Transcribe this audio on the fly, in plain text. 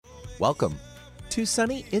Welcome to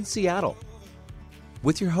Sunny in Seattle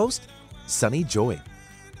with your host, Sunny Joy.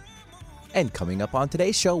 And coming up on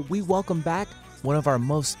today's show, we welcome back one of our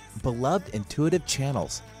most beloved intuitive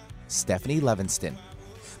channels, Stephanie Levenston.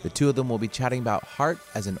 The two of them will be chatting about heart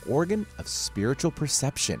as an organ of spiritual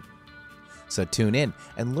perception. So tune in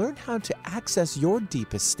and learn how to access your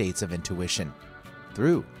deepest states of intuition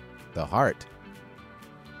through the heart.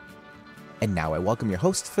 And now I welcome your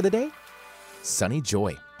host for the day, Sunny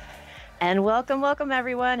Joy. And welcome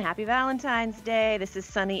everyone. Happy Valentine's Day. This is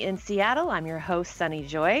Sunny in Seattle. I'm your host, Sunny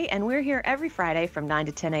Joy, and we're here every Friday from 9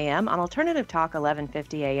 to 10 a.m. on Alternative Talk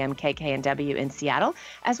 1150 a.m. KKNW in Seattle,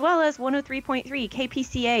 as well as 103.3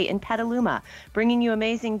 KPCA in Petaluma, bringing you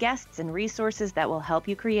amazing guests and resources that will help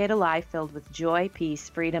you create a life filled with joy, peace,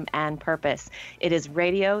 freedom, and purpose. It is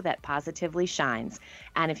radio that positively shines.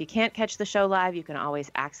 And if you can't catch the show live, you can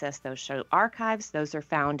always access those show archives. Those are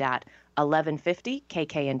found at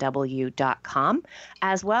 1150kknw.com,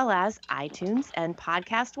 as well as iTunes and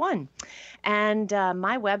Podcast One. And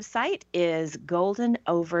my website is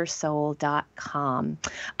goldenoversoul.com.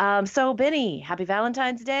 So, Benny, happy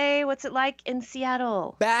Valentine's Day. What's it like in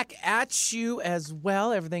Seattle? Back at you as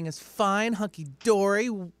well. Everything is fine, hunky-dory.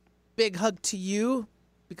 Big hug to you,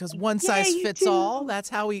 because one size fits all. That's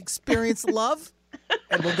how we experience love.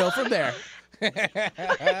 And we'll go from there.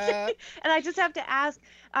 And I just have to ask,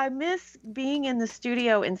 I miss being in the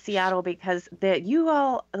studio in Seattle because you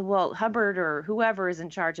all, well, Hubbard or whoever is in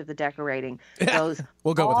charge of the decorating goes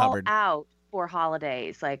we'll go all with Hubbard out for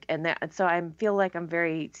holidays. So I feel like I'm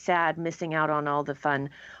very sad missing out on all the fun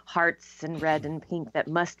hearts and red and pink that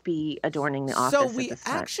must be adorning the office. So we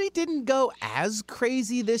actually didn't go as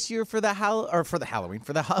crazy this year for the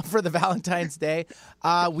Valentine's Day.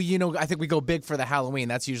 I think we go big for the Halloween.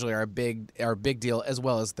 That's usually our big deal, as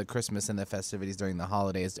well as the Christmas and the festivities during the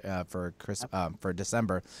holidays for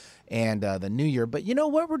December and the New Year. But you know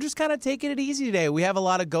what? We're just kind of taking it easy today. We have a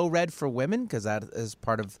lot of Go Red for women because that is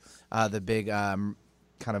part of the big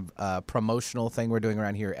promotional thing we're doing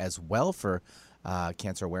around here as well for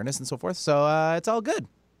cancer awareness and so forth. So it's all good,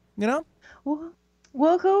 you know?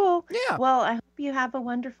 Well, cool. Yeah. Well, I hope you have a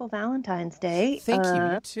wonderful Valentine's Day. Thank you.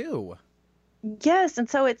 You too. Yes, and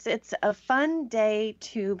so it's a fun day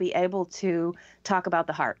to be able to talk about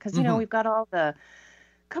the heart because, you know, we've got all the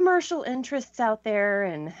commercial interests out there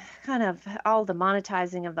and kind of all the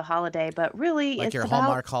monetizing of the holiday, but really like it's your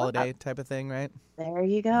Hallmark holiday type of thing, right? There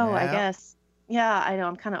you go, I guess. Yeah, I know.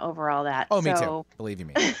 I'm kind of over all that. Oh, me too. Believe you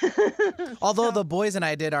me. Although the boys and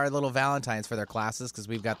I did our little Valentines for their classes because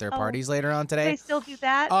we've got their parties later on today. They still do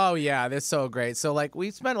that? Oh, yeah. They're so great. So,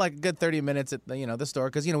 we spent a good 30 minutes at the store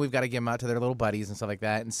because, we've got to give them out to their little buddies and stuff like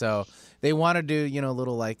that. And so they want to do,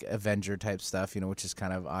 little Avenger type stuff, which is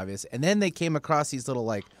kind of obvious. And then they came across these little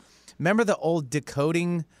remember the old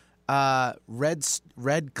decoding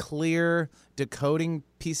red clear decoding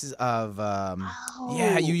pieces of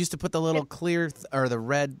you used to put the little clear or the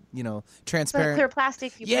red transparent clear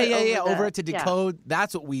plastic over it to decode.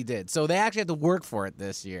 That's what we did, so they actually had to work for it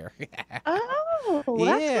this year. That's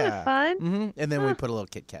kind of fun. And then we put a little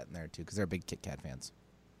Kit Kat in there too because they're big Kit Kat fans.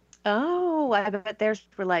 Oh, I bet theirs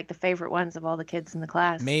were the favorite ones of all the kids in the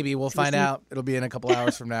class. Maybe we'll find out. It'll be in a couple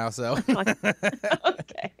hours from now. So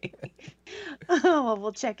okay. Oh, well,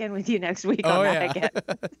 we'll check in with you next week on that, I guess.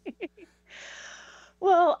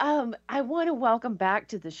 Well, I want to welcome back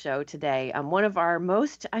to the show today. One of our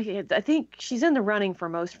most, I think she's in the running for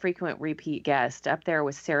most frequent repeat guest, up there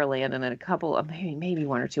with Sarah Land and a couple of maybe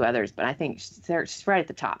one or two others, but I think she's right at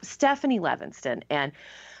the top. Stephanie Levenston. And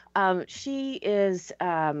she is,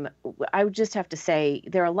 I would just have to say,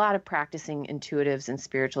 there are a lot of practicing intuitives and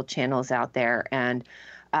spiritual channels out there. And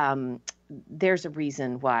there's a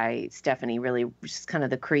reason why Stephanie really just kind of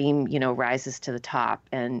the cream, rises to the top.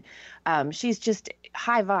 And she's just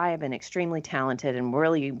high vibe and extremely talented. And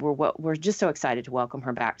really, we're just so excited to welcome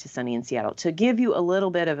her back to Sunny in Seattle. To give you a little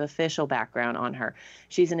bit of official background on her,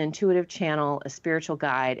 she's an intuitive channel, a spiritual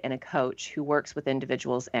guide, and a coach who works with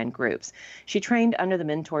individuals and groups. She trained under the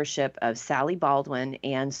mentorship of Sally Baldwin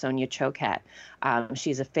and Sonia Choquette.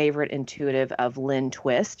 She's a favorite intuitive of Lynn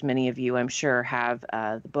Twist. Many of you, I'm sure, have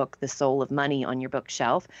the book The Soul of Money on your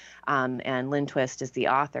bookshelf, and Lynn Twist is the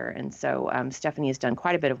author. And so Stephanie has done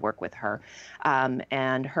quite a bit of work with her.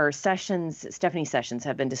 And her sessions, Stephanie's sessions,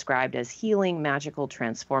 have been described as healing, magical,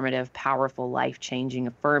 transformative, powerful, life-changing,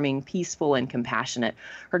 affirming, peaceful, and compassionate.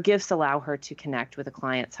 Her gifts allow her to connect with a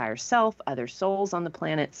client's higher self, other souls on the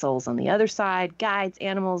planet, souls on the other side, guides,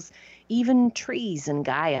 animals, even trees and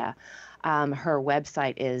Gaia. Her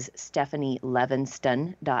website is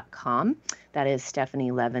stephanielevenston.com. That is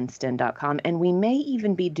stephanielevenston.com. And we may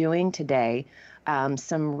even be doing today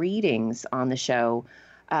some readings on the show.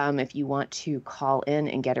 If you want to call in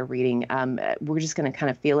and get a reading, we're just going to kind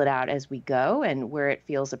of feel it out as we go, and where it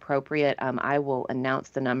feels appropriate, I will announce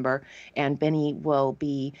the number, and Benny will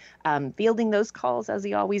be fielding those calls as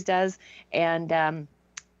he always does, and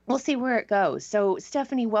we'll see where it goes. So,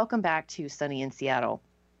 Stephanie, welcome back to Sunny in Seattle.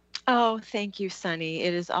 Oh, thank you, Sunny.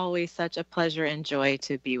 It is always such a pleasure and joy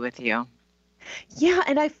to be with you. Yeah,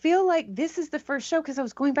 and I feel like this is the first show because I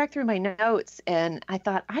was going back through my notes and I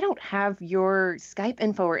thought I don't have your Skype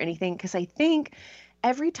info or anything because I think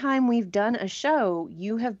every time we've done a show,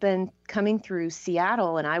 you have been coming through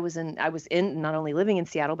Seattle, and I was in not only living in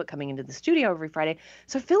Seattle but coming into the studio every Friday.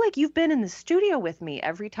 So I feel like you've been in the studio with me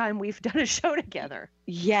every time we've done a show together.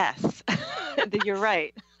 Yes, you're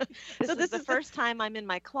right. This is the first time I'm in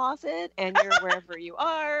my closet and you're wherever you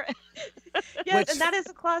are. Yes, and that is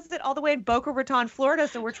a closet all the way in Boca Raton, Florida.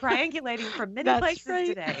 So we're triangulating from many places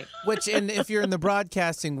today. And if you're in the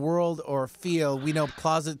broadcasting world or field, we know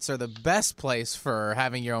closets are the best place for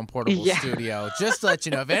having your own portable studio. Just to let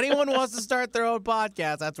you know, if anyone wants to start their own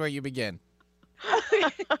podcast, that's where you begin.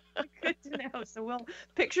 Good to know. So we'll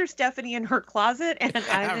picture Stephanie in her closet, and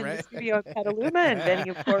I'm in the studio at Petaluma, and Benny,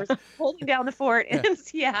 of course, holding down the fort in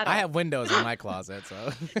Seattle. I have windows in my closet,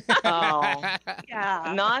 so. Oh,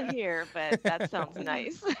 yeah. Not here, but that sounds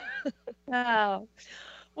nice. Oh.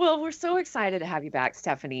 Well, we're so excited to have you back,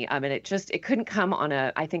 Stephanie. And it couldn't come on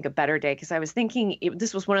I think, a better day, because I was thinking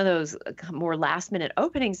this was one of those more last minute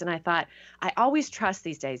openings. And I thought, I always trust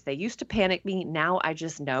these days. They used to panic me. Now I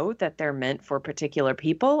just know that they're meant for particular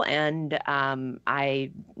people. And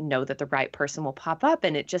I know that the right person will pop up.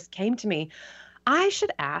 And it just came to me, I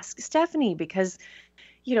should ask Stephanie, because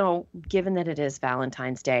given that it is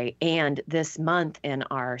Valentine's Day, and this month in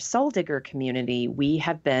our Soul Digger community,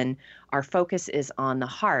 our focus is on the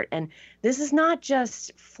heart. And this is not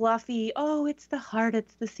just fluffy, oh, it's the heart,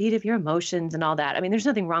 it's the seat of your emotions and all that. I mean, there's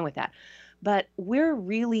nothing wrong with that. But we're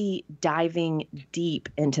really diving deep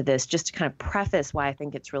into this, just to kind of preface why I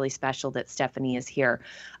think it's really special that Stephanie is here.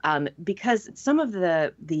 Because some of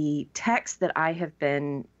the texts that I have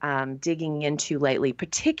been digging into lately,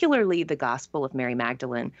 particularly the Gospel of Mary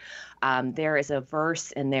Magdalene, there is a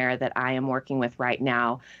verse in there that I am working with right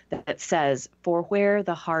now that says, "For where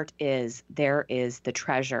the heart is, there is the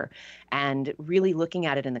treasure." And really looking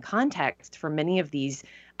at it in the context for many of these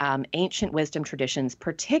ancient wisdom traditions,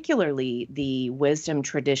 particularly the wisdom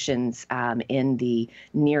traditions in the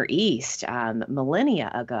Near East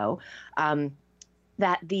millennia ago,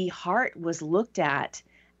 that the heart was looked at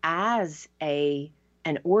as an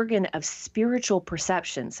organ of spiritual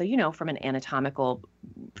perception. So, from an anatomical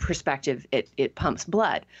perspective, it pumps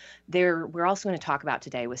blood. We're also going to talk about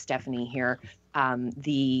today with Stephanie here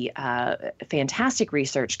the fantastic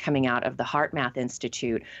research coming out of the Heart Math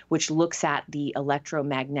Institute, which looks at the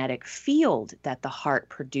electromagnetic field that the heart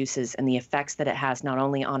produces and the effects that it has not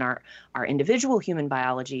only on our individual human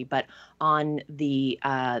biology, but on the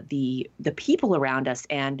people around us,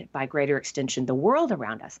 and by greater extension, the world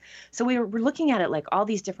around us. So we're looking at it like all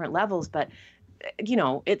these different levels, but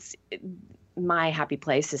my happy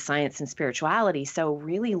place is science and spirituality. So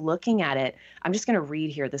really looking at it, I'm just going to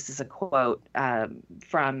read here. This is a quote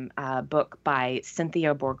from a book by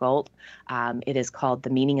Cynthia Bourgault. It is called The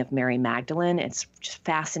Meaning of Mary Magdalene. It's just a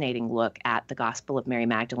fascinating look at the Gospel of Mary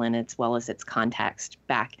Magdalene, as well as its context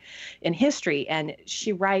back in history. And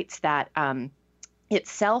she writes that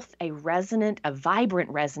itself a vibrant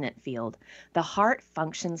resonant field, the heart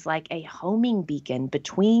functions like a homing beacon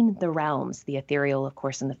between the realms, the ethereal, of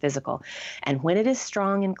course, and the physical. And when it is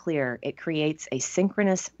strong and clear, it creates a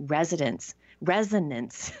synchronous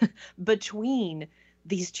resonance between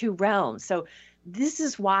these two realms. So this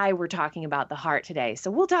is why we're talking about the heart today. So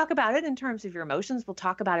we'll talk about it in terms of your emotions. We'll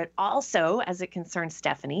talk about it also as it concerns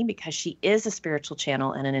Stephanie, because she is a spiritual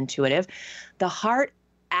channel and an intuitive. The heart,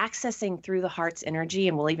 accessing through the heart's energy,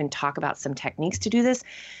 and we'll even talk about some techniques to do this,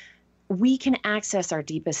 we can access our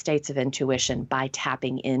deepest states of intuition by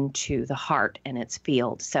tapping into the heart and its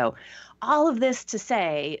field. So all of this to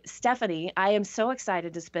say, Stephanie, I am so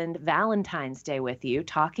excited to spend Valentine's Day with you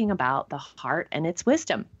talking about the heart and its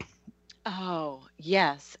wisdom. Oh,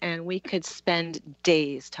 yes. And we could spend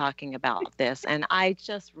days talking about this. And I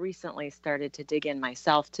just recently started to dig in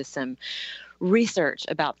myself to some research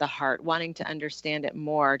about the heart, wanting to understand it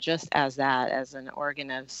more just as an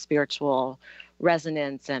organ of spiritual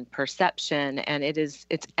resonance and perception. And it's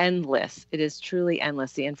endless. It is truly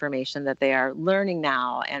endless, the information that they are learning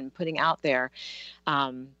now and putting out there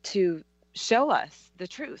to show us the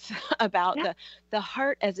truth about the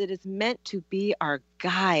heart as it is meant to be our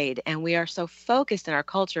guide. And we are so focused in our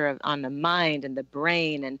culture on the mind and the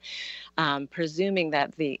brain, and presuming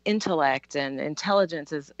that the intellect and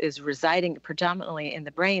intelligence is residing predominantly in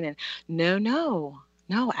the brain. And no,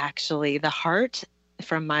 actually, the heart,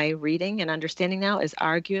 from my reading and understanding now, is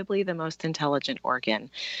arguably the most intelligent organ,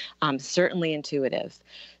 certainly intuitive.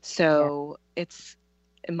 So it's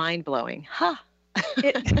mind-blowing. As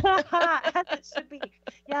it should be.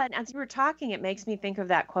 Yeah, and as you were talking, it makes me think of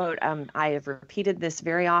that quote. I have repeated this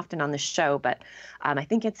very often on the show, but I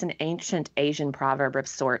think it's an ancient Asian proverb of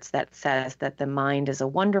sorts that says that the mind is a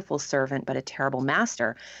wonderful servant, but a terrible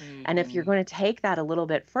master. Mm-hmm. And if you're going to take that a little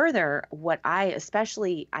bit further, I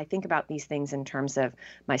think about these things in terms of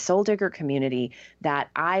my soul digger community, that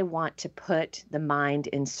I want to put the mind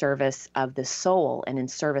in service of the soul and in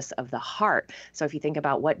service of the heart. So if you think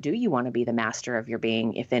about what do you want to be the master of your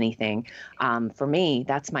being, if anything, for me,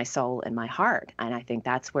 that's my soul and my heart. And I think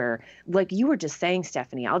that's where, like you were just saying,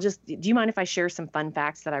 Stephanie, do you mind if I share some fun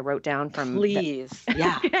facts that I wrote down from? Please.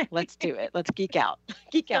 Yeah, let's do it. Let's geek out.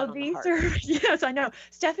 So these are, yes, I know.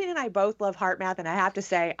 Stephanie and I both love heart math. And I have to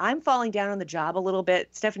say, I'm falling down on the job a little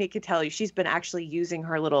bit. Stephanie could tell you, she's been actually using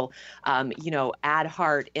her little, Add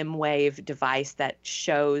Heart M-Wave device that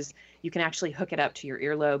shows. You can actually hook it up to your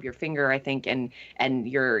earlobe, your finger, I think, and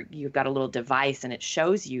you've got a little device, and it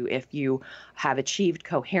shows you if you have achieved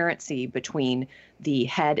coherency between the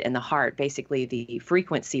head and the heart, basically the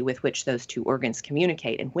frequency with which those two organs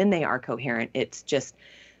communicate. And when they are coherent, it's just,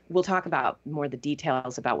 we'll talk about more the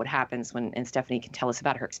details about what happens and Stephanie can tell us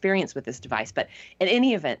about her experience with this device. But in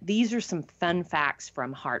any event, these are some fun facts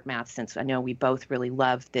from Heart Math, since I know we both really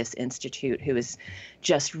love this institute, who is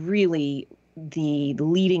just really the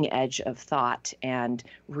leading edge of thought and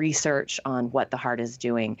research on what the heart is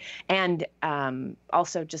doing. And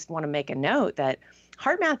also just want to make a note that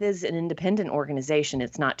Heart Math is an independent organization.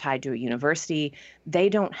 It's not tied to a university.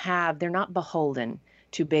 They're not beholden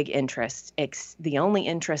to big interests. The only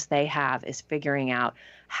interest they have is figuring out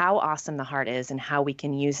how awesome the heart is and how we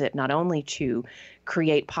can use it not only to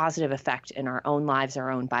create positive effect in our own lives, our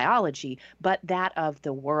own biology, but that of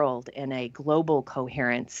the world in a global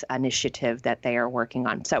coherence initiative that they are working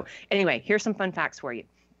on. So anyway, here's some fun facts for you.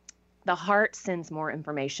 The heart sends more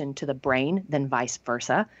information to the brain than vice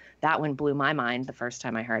versa. That one blew my mind the first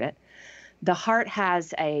time I heard it. The heart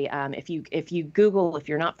has if you Google, if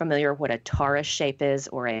you're not familiar what a torus shape is,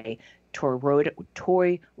 or a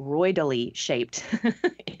toroidally shaped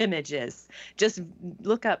image is, just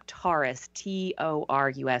look up torus,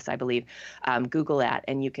 Torus, I believe. Google that,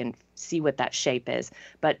 and you can see what that shape is.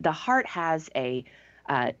 But the heart has a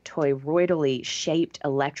toroidally shaped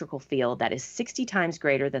electrical field that is 60 times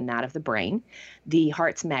greater than that of the brain. The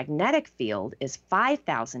heart's magnetic field is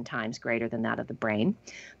 5,000 times greater than that of the brain.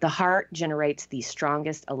 The heart generates the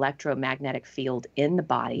strongest electromagnetic field in the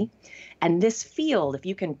body. And this field, if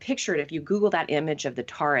you can picture it, if you Google that image of the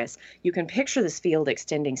torus, you can picture this field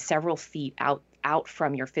extending several feet out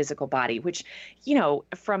from your physical body, which,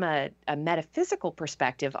 from a metaphysical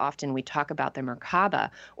perspective, often we talk about the Merkaba,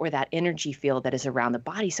 or that energy field that is around the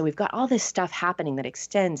body. So we've got all this stuff happening that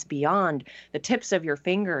extends beyond the tips of your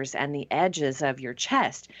fingers and the edges of your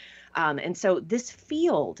chest. And so this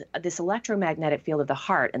field, this electromagnetic field of the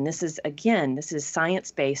heart, and this is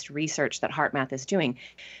science-based research that Heart Math is doing,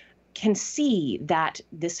 can see that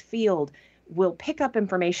this field will pick up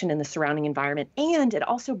information in the surrounding environment, and it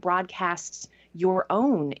also broadcasts your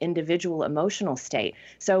own individual emotional state.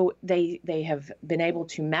 So they have been able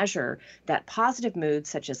to measure that positive moods,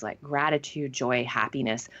 such as like gratitude, joy,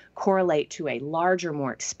 happiness, correlate to a larger,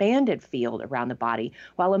 more expanded field around the body,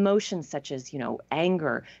 while emotions such as,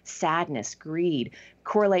 anger, sadness, greed,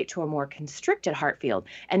 correlate to a more constricted heart field.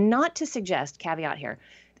 And not to suggest, caveat here,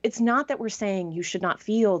 it's not that we're saying you should not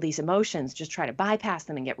feel these emotions, just try to bypass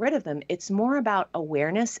them and get rid of them. It's more about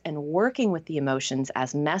awareness and working with the emotions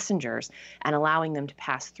as messengers and allowing them to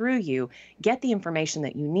pass through you, get the information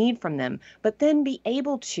that you need from them, but then be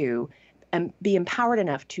able to be empowered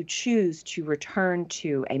enough to choose to return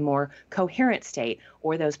to a more coherent state,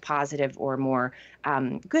 or those positive or more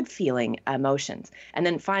good feeling emotions. And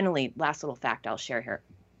then finally, last little fact I'll share here.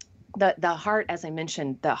 The heart, as I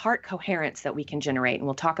mentioned, the heart coherence that we can generate, and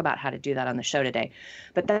we'll talk about how to do that on the show today,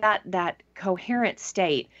 but that coherent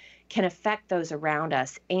state can affect those around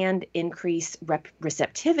us and increase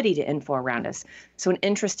receptivity to info around us. So an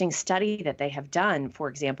interesting study that they have done, for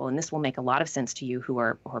example, and this will make a lot of sense to you who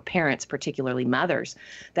are parents, particularly mothers,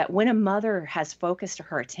 that when a mother has focused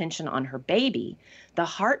her attention on her baby, the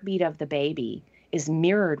heartbeat of the baby is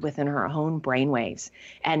mirrored within her own brainwaves.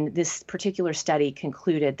 And this particular study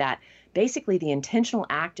concluded that basically the intentional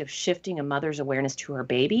act of shifting a mother's awareness to her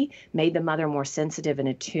baby made the mother more sensitive and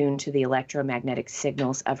attuned to the electromagnetic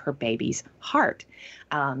signals of her baby's heart.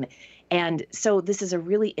 And so this is a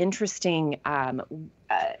really interesting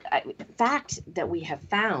fact that we have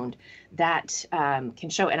found that can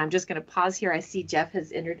show. And I'm just going to pause here. I see Jeff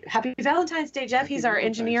has entered. Happy Valentine's Day, Jeff. He's our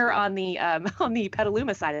engineer on the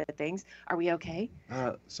Petaluma side of things. Are we okay?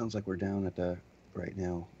 Sounds like we're down at the right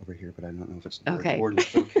now over here, but I don't know if it's okay.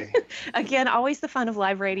 Okay. Again, always the fun of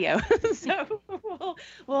live radio. So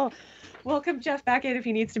we'll welcome Jeff back in if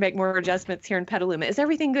he needs to make more adjustments here in Petaluma. Is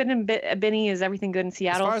everything good in Benny? Is everything good in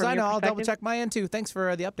Seattle? As far as I know, I'll double check my end too. Thanks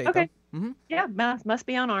for the update. Okay. Mm-hmm. Yeah, must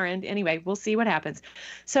be on our end. Anyway, we'll see what happens.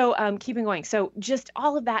 So keeping going. So just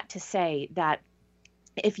all of that to say that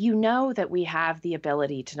if you know that we have the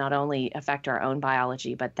ability to not only affect our own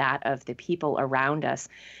biology, but that of the people around us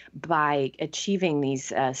by achieving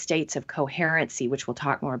these states of coherency, which we'll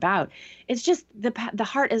talk more about, it's just the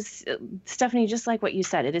heart is, Stephanie, just like what you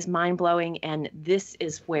said, it is mind-blowing. And this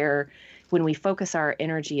is where, when we focus our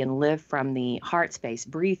energy and live from the heart space,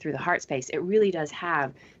 breathe through the heart space, it really does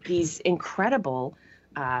have these incredible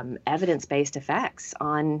evidence-based effects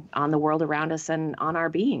on the world around us and on our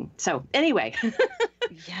being. So anyway,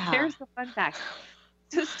 here's the fun fact.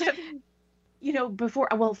 So Stephanie,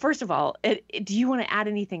 first of all, do you want to add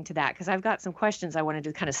anything to that? Because I've got some questions I wanted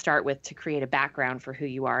to kind of start with to create a background for who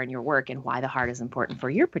you are and your work and why the heart is important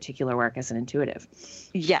for your particular work as an intuitive.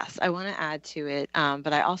 Yes, I want to add to it,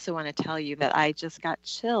 but I also want to tell you that I just got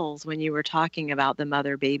chills when you were talking about the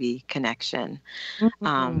mother-baby connection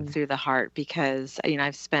through the heart, because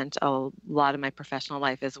I've spent a lot of my professional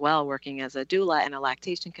life as well working as a doula and a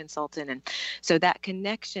lactation consultant, and so that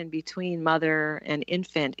connection between mother and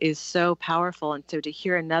infant is so powerful. And so to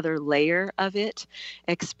hear another layer of it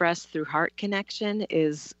expressed through heart connection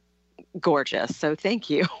is gorgeous. So thank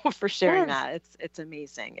you for sharing that. It's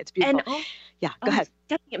amazing. It's beautiful. And go ahead.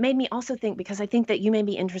 It made me also think, because I think that you may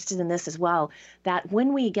be interested in this as well, that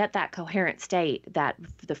when we get that coherent state, that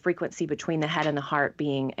the frequency between the head and the heart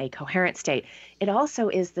being a coherent state, it also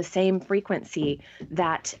is the same frequency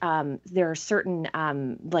that there are certain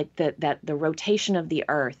like the rotation of the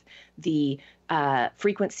earth, the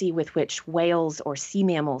frequency with which whales or sea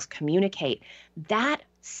mammals communicate, that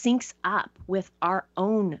syncs up with our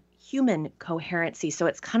own human coherency. So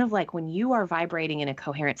it's kind of like when you are vibrating in a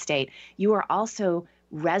coherent state, you are also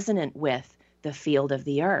resonant with the field of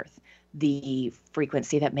the earth, the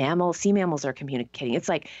frequency that sea mammals are communicating. It's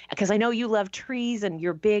like, because I know you love trees and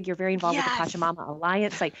you're very involved with the Pachamama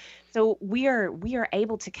Alliance. Like, so we are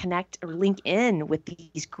able to connect or link in with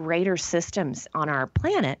these greater systems on our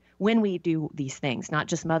planet when we do these things, not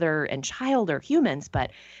just mother and child or humans,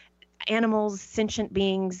 but animals, sentient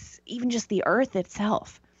beings, even just the earth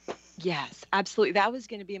itself. Yes, absolutely. That was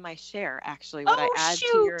going to be my share, actually. What I add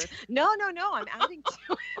to your... No, I'm adding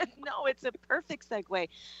to it. No, it's a perfect segue.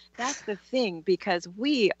 That's the thing, because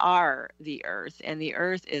we are the earth, and the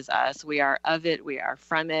earth is us. We are of it. We are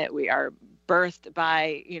from it. We are birthed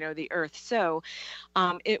by, the earth. So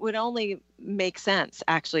it would only make sense,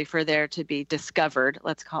 actually, for there to be discovered,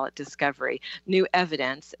 let's call it discovery, new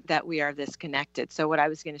evidence that we are this connected. So what I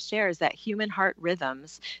was going to share is that human heart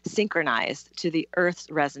rhythms synchronized to the earth's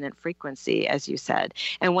resonant frequency, as you said.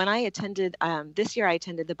 And when I attended, this year I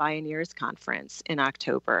attended the Bioneers Conference in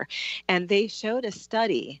October, and they showed a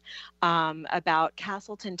study about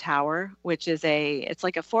Castleton Tower, which is it's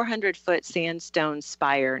like a 400-foot sandstone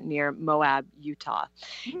spire near Moab, Utah.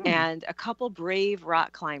 And a couple brave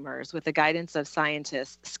rock climbers with the guidance of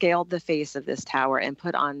scientists scaled the face of this tower and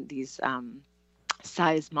put on these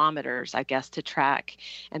seismometers, I guess, to track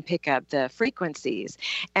and pick up the frequencies.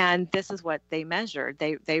 And this is what they measured.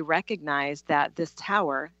 They recognized that this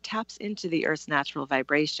tower taps into the Earth's natural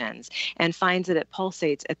vibrations and finds that it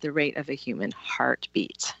pulsates at the rate of a human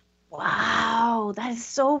heartbeat. Wow, that is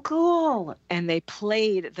so cool. And they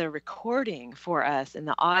played the recording for us in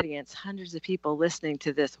the audience, hundreds of people listening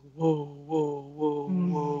to this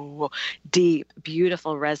whoa, deep,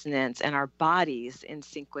 beautiful resonance, and our bodies in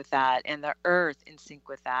sync with that, and the earth in sync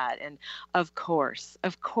with that. And of course,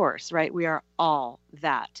 right, we are all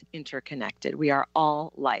that interconnected. We are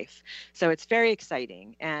all life. So it's very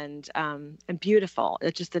exciting and beautiful.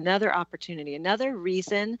 It's just another opportunity, another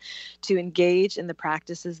reason to engage in the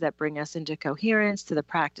practices that bring us into coherence, to the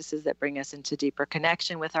practices that bring us into deeper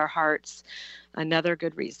connection with our hearts. Another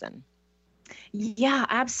good reason. Yeah,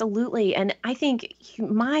 absolutely. And I think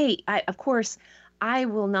of course, I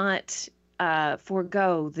will not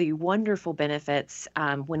forego the wonderful benefits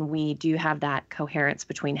when we do have that coherence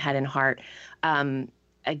between head and heart.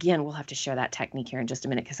 again, we'll have to share that technique here in just a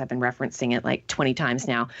minute because I've been referencing it like 20 times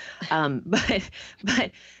now.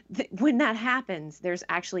 But when that happens, there's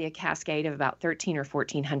actually a cascade of about 13 or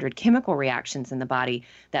 1400 chemical reactions in the body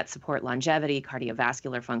that support longevity,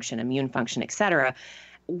 cardiovascular function, immune function, et cetera.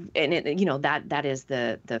 And that is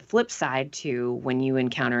the flip side to when you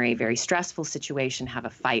encounter a very stressful situation, have a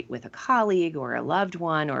fight with a colleague or a loved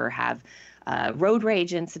one, or have a road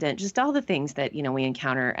rage incident, just all the things that we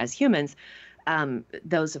encounter as humans.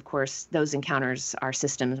 Those encounters, our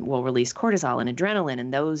system will release cortisol and adrenaline,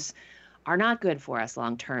 and those are not good for us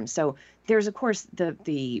long term. So there's, of course,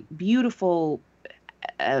 the beautiful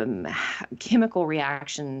chemical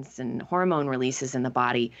reactions and hormone releases in the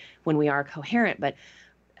body when we are coherent. But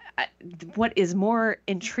what is more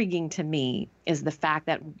intriguing to me is the fact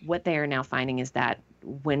that what they are now finding is that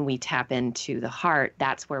when we tap into the heart,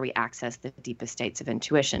 that's where we access the deepest states of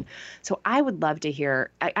intuition. So I would love to hear,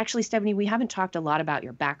 actually, Stephanie, we haven't talked a lot about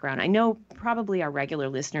your background. I know probably our regular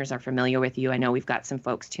listeners are familiar with you. I know we've got some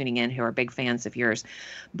folks tuning in who are big fans of yours.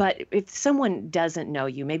 But if someone doesn't know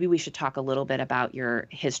you, maybe we should talk a little bit about your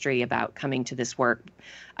history, about coming to this work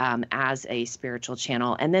as a spiritual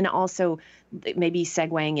channel, and then also maybe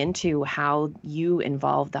segueing into how you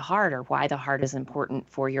involve the heart, or why the heart is important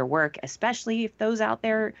for your work, especially if those out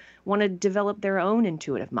there want to develop their own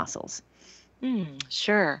intuitive muscles.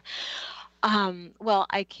 Sure. Well,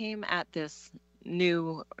 I came at this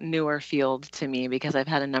newer field to me because I've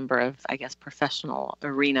had a number of, I guess, professional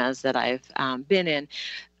arenas that I've been in.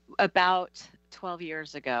 About 12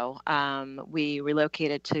 years ago, we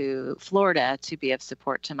relocated to Florida to be of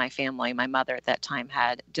support to my family. My mother at that time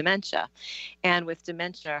had dementia. And with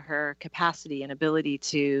dementia, her capacity and ability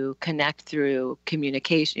to connect through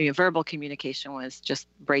communication, verbal communication, was just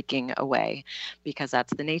breaking away because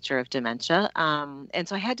that's the nature of dementia. And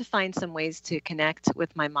so I had to find some ways to connect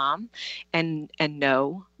with my mom and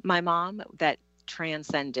know my mom that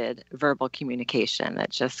transcended verbal communication, that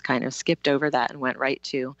just kind of skipped over that and went right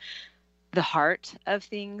to the heart of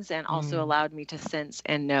things, and also allowed me to sense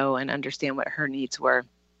and know and understand what her needs were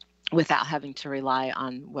without having to rely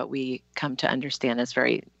on what we come to understand as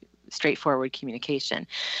very straightforward communication.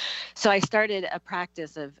 So I started a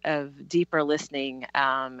practice of deeper listening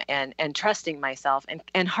and trusting myself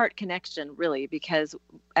and heart connection, really, because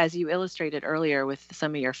as you illustrated earlier with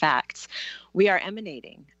some of your facts, we are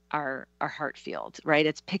emanating our heart field, right?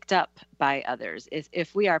 It's picked up by others.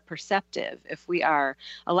 If we are perceptive, if we are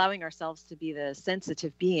allowing ourselves to be the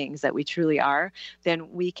sensitive beings that we truly are,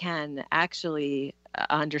 then we can actually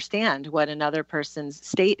understand what another person's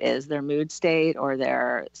state is, their mood state or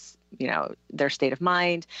their state of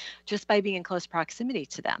mind, just by being in close proximity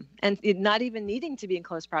to them. And not even needing to be in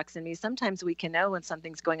close proximity. Sometimes we can know when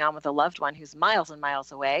something's going on with a loved one who's miles and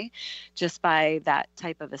miles away just by that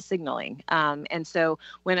type of a signaling. And so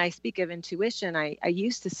when I speak of intuition, I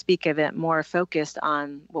used to speak of it more focused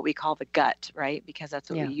on what we call the gut, right? Because that's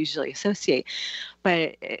what we usually associate.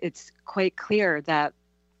 But it's quite clear that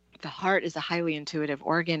the heart is a highly intuitive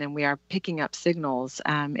organ, and we are picking up signals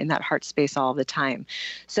in that heart space all the time.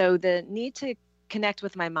 So the need to connect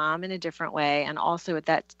with my mom in a different way, and also at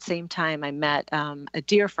that same time, I met a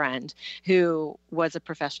dear friend who was a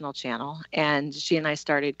professional channel, and she and I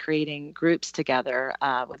started creating groups together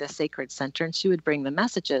with a sacred center, and she would bring the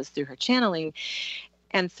messages through her channeling,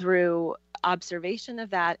 and through observation of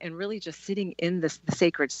that and really just sitting in the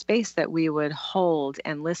sacred space that we would hold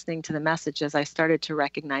and listening to the messages, I started to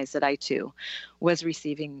recognize that I too was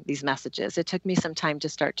receiving these messages. It took me some time to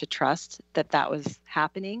start to trust that that was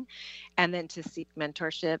happening, and then to seek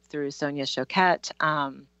mentorship through Sonia Choquette,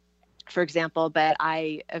 for example. But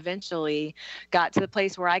I eventually got to the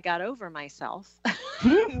place where I got over myself,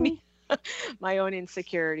 my own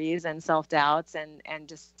insecurities and self-doubts, and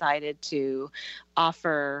decided to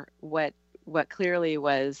offer what clearly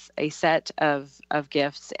was a set of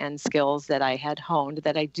gifts and skills that I had honed,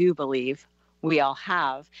 that I do believe we all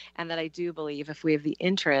have, and that I do believe if we have the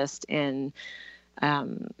interest in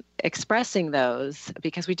expressing those,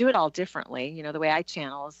 because we do it all differently. The way I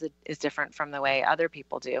channel is different from the way other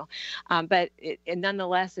people do. But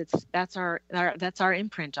nonetheless, that's our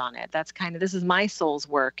imprint on it. This is my soul's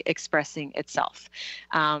work expressing itself.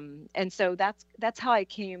 And so that's how I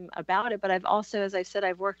came about it. But I've also, as I said,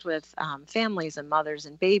 I've worked with families and mothers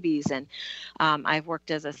and babies, and I've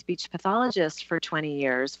worked as a speech pathologist for 20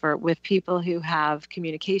 years with people who have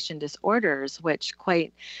communication disorders, which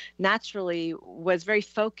quite naturally was very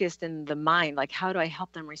focused focused in the mind, like how do I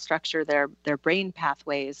help them restructure their brain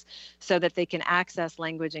pathways so that they can access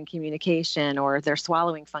language and communication or their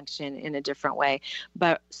swallowing function in a different way.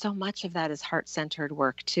 But so much of that is heart-centered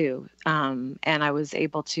work too. And I was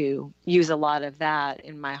able to use a lot of that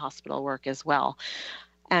in my hospital work as well.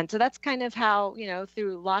 And so that's kind of how,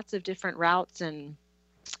 through lots of different routes and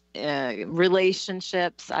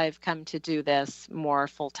relationships, I've come to do this more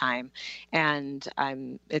full time. And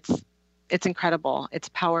it's incredible. It's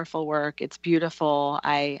powerful work. It's beautiful.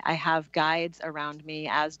 I have guides around me,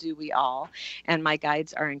 as do we all. And my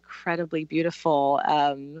guides are incredibly beautiful.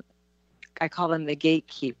 I call them the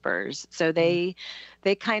gatekeepers. So they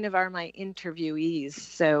kind of are my interviewees.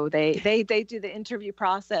 So they do the interview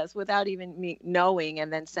process without even me knowing,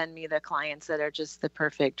 and then send me the clients that are just the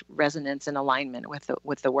perfect resonance and alignment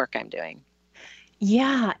with the work I'm doing.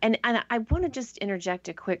 Yeah. And I want to just interject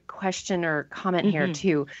a quick question or comment here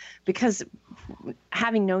too, because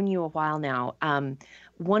having known you a while now,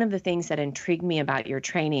 one of the things that intrigued me about your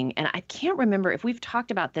training, and I can't remember if we've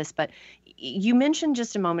talked about this, but you mentioned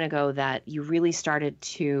just a moment ago that you really started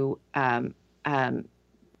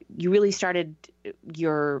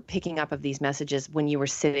your picking up of these messages when you were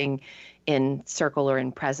sitting in circle or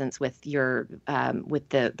in presence with your with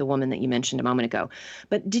the woman that you mentioned a moment ago.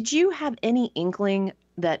 But did you have any inkling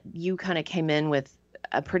that you kind of came in with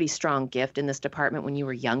a pretty strong gift in this department when you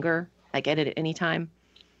were younger, like at any time?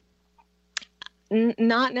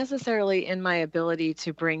 Not necessarily in my ability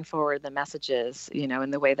to bring forward the messages,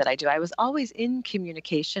 in the way that I do. I was always in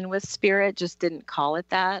communication with spirit, just didn't call it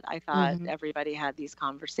that. I thought everybody had these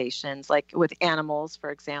conversations, like with animals,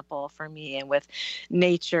 for example, for me, and with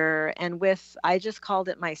nature, and I just called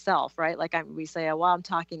it myself, right? Like we say, well, I'm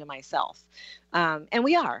talking to myself. And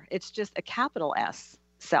we are. It's just a capital S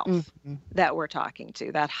self that we're talking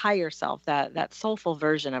to, that higher self, that soulful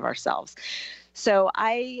version of ourselves. So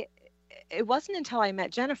it wasn't until I met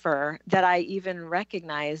Jennifer that I even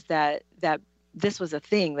recognized that this was a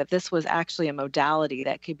thing, that this was actually a modality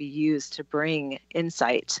that could be used to bring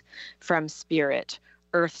insight from spirit,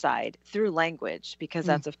 earth side, through language, because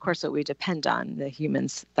that's of course what we depend on, the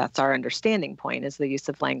humans. That's our understanding point, is the use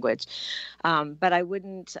of language. But I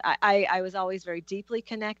was always very deeply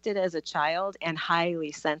connected as a child and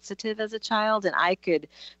highly sensitive as a child. And I could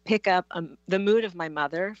pick up the mood of my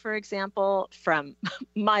mother, for example, from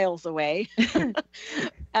miles away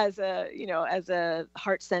as a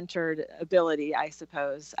heart-centered ability, I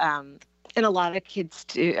suppose. And a lot of kids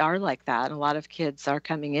are like that. A lot of kids are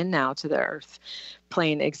coming in now to the earth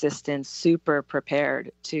plane existence super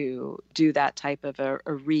prepared to do that type of a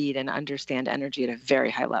read and understand energy at a very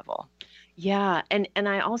high level. Yeah. And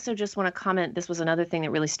I also just want to comment, this was another thing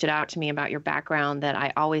that really stood out to me about your background that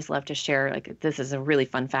I always love to share. Like, this is a really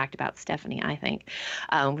fun fact about Stephanie, I think,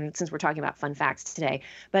 since we're talking about fun facts today.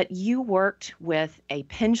 But you worked with a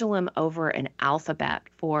pendulum over an alphabet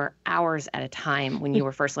for hours at a time when you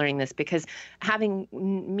were first learning this, because having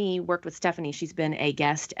me worked with Stephanie, she's been a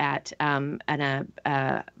guest at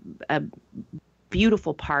a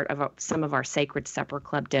beautiful part of some of our Sacred Supper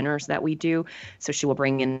Club dinners that we do. So she will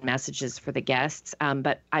bring in messages for the guests.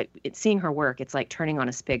 But seeing her work, it's like turning on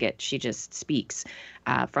a spigot. She just speaks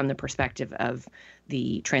from the perspective of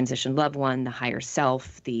the transitioned loved one, the higher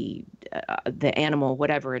self, the animal,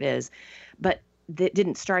 whatever it is. But that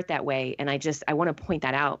didn't start that way. And I want to point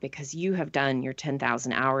that out, because you have done your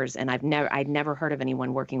 10,000 hours, and I'd never heard of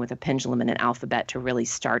anyone working with a pendulum and an alphabet to really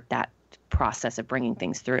start that process of bringing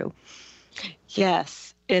things through.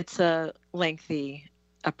 Yes, it's a lengthy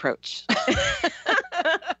approach.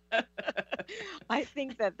 I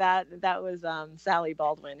think that was Sally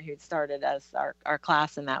Baldwin who started us our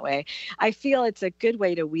class in that way. I feel it's a good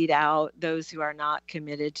way to weed out those who are not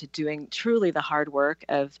committed to doing truly the hard work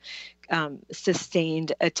of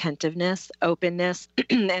sustained attentiveness, openness,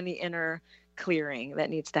 and the inner clearing that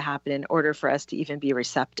needs to happen in order for us to even be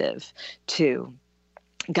receptive to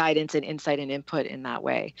guidance and insight and input in that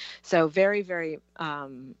way. So very, very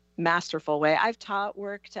masterful way. I've taught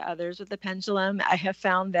work to others with the pendulum. I have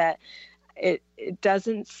found that it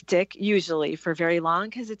doesn't stick usually for very long,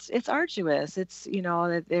 because it's arduous. It's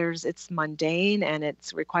it's mundane, and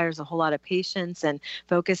it requires a whole lot of patience and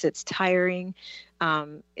focus. It's tiring.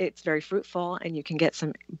 It's very fruitful, and you can get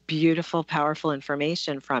some beautiful, powerful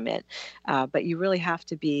information from it. But you really have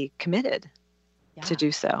to be committed to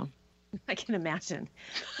do so. I can imagine.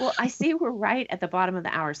 Well, I see we're right at the bottom of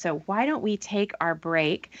the hour. So why don't we take our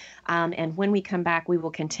break? And when we come back, we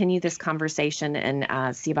will continue this conversation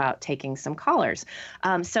and see about taking some callers.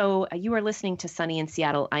 So you are listening to Sunny in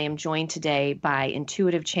Seattle. I am joined today by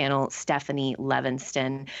Intuitive Channel Stephanie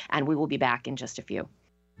Levenston, and we will be back in just a few.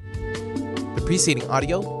 The preceding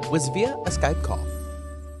audio was via a Skype call.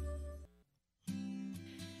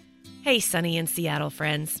 Hey, Sunny in Seattle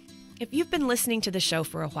friends. If you've been listening to the show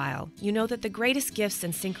for a while, you know that the greatest gifts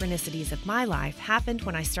and synchronicities of my life happened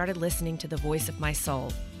when I started listening to the voice of my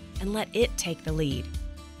soul and let it take the lead.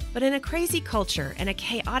 But in a crazy culture and a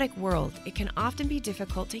chaotic world, it can often be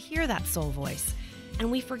difficult to hear that soul voice, and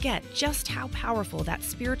we forget just how powerful that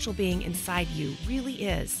spiritual being inside you really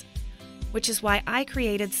is. Which is why I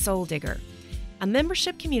created Soul Digger, a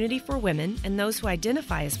membership community for women and those who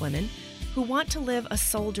identify as women who want to live a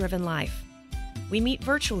soul-driven life. We meet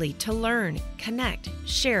virtually to learn, connect,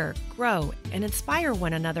 share, grow, and inspire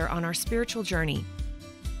one another on our spiritual journey.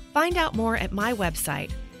 Find out more at my website,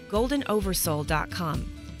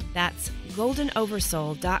 goldenoversoul.com. That's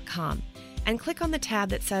goldenoversoul.com, and click on the tab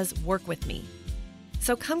that says Work With Me.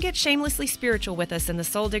 So come get shamelessly spiritual with us in the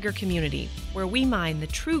Soul Digger community, where we mine the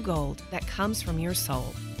true gold that comes from your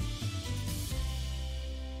soul.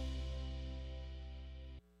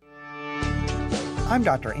 I'm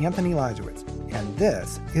Dr. Anthony Lizowitz, and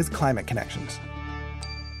this is Climate Connections.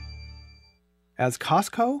 As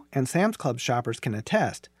Costco and Sam's Club shoppers can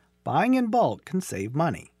attest, buying in bulk can save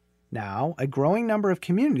money. Now, a growing number of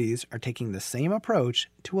communities are taking the same approach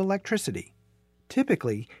to electricity.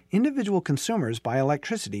 Typically, individual consumers buy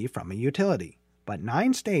electricity from a utility, but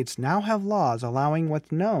 9 states now have laws allowing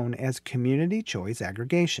what's known as community choice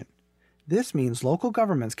aggregation. This means local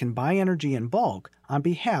governments can buy energy in bulk on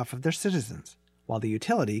behalf of their citizens, while the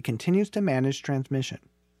utility continues to manage transmission.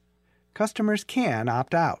 Customers can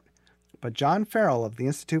opt out, but John Farrell of the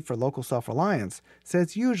Institute for Local Self-Reliance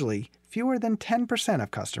says usually fewer than 10%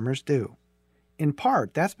 of customers do. In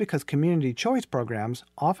part, that's because community choice programs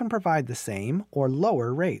often provide the same or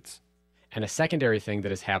lower rates. And a secondary thing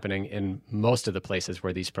that is happening in most of the places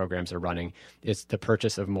where these programs are running is the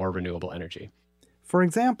purchase of more renewable energy. For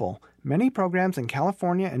example, many programs in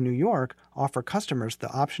California and New York offer customers the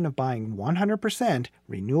option of buying 100%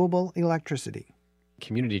 renewable electricity.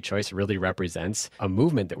 Community choice really represents a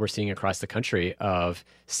movement that we're seeing across the country of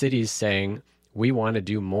cities saying, we want to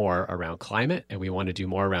do more around climate and we want to do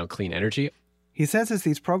more around clean energy. He says as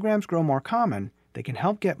these programs grow more common, they can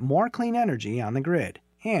help get more clean energy on the grid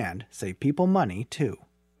and save people money, too.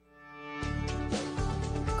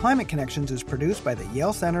 Climate Connections is produced by the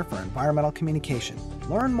Yale Center for Environmental Communication.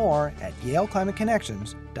 Learn more at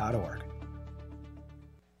yaleclimateconnections.org.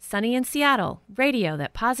 Sunny in Seattle, radio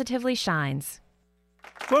that positively shines.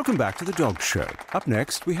 Welcome back to the Dog Show. Up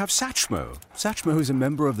next, we have Satchmo. Satchmo is a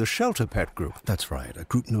member of the Shelter Pet Group. That's right, a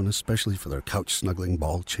group known especially for their couch-snuggling,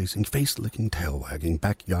 ball-chasing, face-licking, tail-wagging,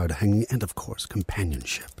 backyard-hanging, and, of course,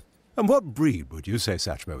 companionship. And what breed would you say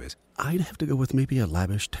Satchmo is? I'd have to go with maybe a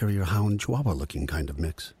lavish terrier-hound chihuahua-looking kind of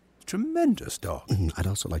mix. Tremendous dog. I'd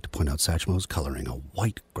also like to point out Satchmo's coloring, a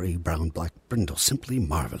white, gray, brown, black brindle, simply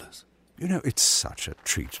marvelous. You know, it's such a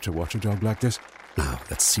treat to watch a dog like this. Now,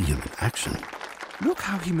 let's see him in action. Look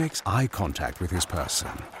how he makes eye contact with his person.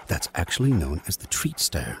 That's actually known as the treat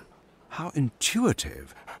stare. How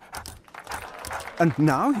intuitive. And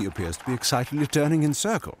now he appears to be excitedly turning in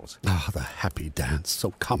circles. Ah, the happy dance,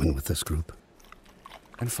 so common with this group.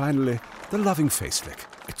 And finally, the loving face lick.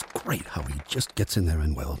 It's great how he just gets in there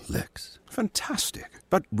and, well, licks. Fantastic.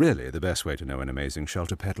 But really, the best way to know an amazing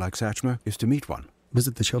shelter pet like Satchmo is to meet one.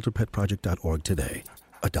 Visit theshelterpetproject.org today.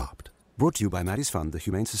 Adopt. Brought to you by Maddie's Fund, the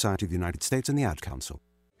Humane Society of the United States, and the Ad Council.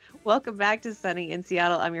 Welcome back to Sunny in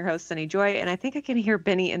Seattle. I'm your host, Sunny Joy, and I think I can hear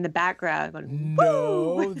Benny in the background going,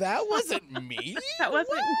 No, woo! that wasn't me. That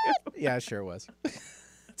wasn't you. Yeah, sure was.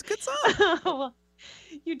 It's a good song. Well,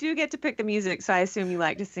 you do get to pick the music, so I assume you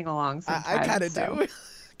like to sing along sometimes. I kind of do.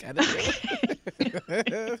 Kind of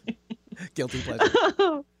do. Guilty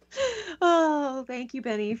pleasure. Oh, thank you,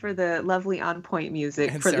 Benny, for the lovely on-point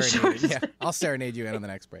music And for the short. serenade. Yeah, I'll serenade you in on the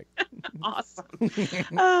next break. Awesome.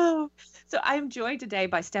 Oh, so I'm joined today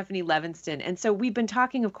by Stephanie Levenston. And so we've been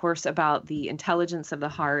talking, of course, about the intelligence of the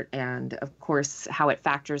heart and, of course, how it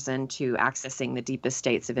factors into accessing the deepest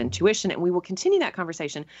states of intuition. And we will continue that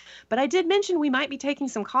conversation. But I did mention we might be taking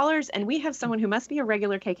some callers, and we have someone who must be a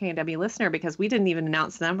regular KKNW listener because we didn't even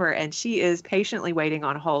announce the number, and she is patiently waiting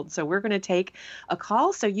on hold. So we're going to take a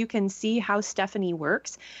call so you can see how Stephanie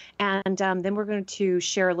works. And then we're going to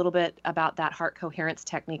share a little bit about that heart coherence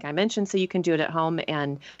technique I mentioned, so you can do it at home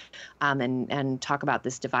and talk about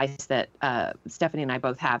this device that Stephanie and I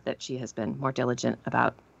both have that she has been more diligent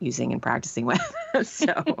about using and practicing with.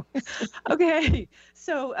 So, okay.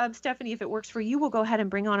 So, Stephanie, if it works for you, we'll go ahead and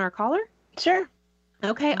bring on our caller. Sure.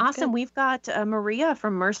 Okay, Sounds awesome. good. We've got Maria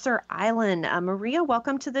from Mercer Island. Maria,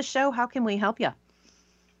 welcome to the show. How can we help you?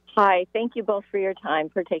 Hi, thank you both for your time,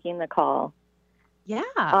 for taking the call.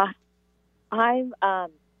 Yeah.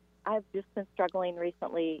 I've just been struggling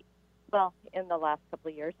recently, well, in the last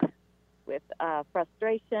couple of years, with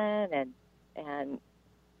frustration and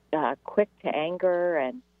quick to anger,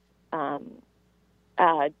 and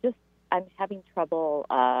just I'm having trouble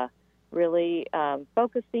really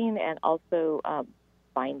focusing and also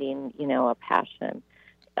finding, a passion.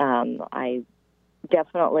 I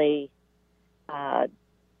definitely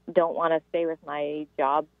don't want to stay with my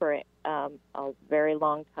job for a very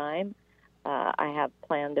long time. I have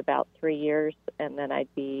planned about 3 years, and then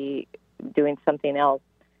I'd be doing something else.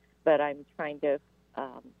 But I'm trying to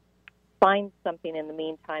find something in the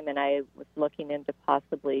meantime, and I was looking into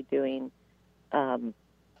possibly doing, now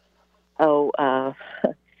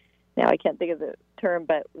I can't think of the term,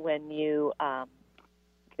 but when you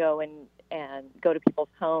go and go to people's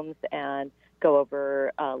homes and go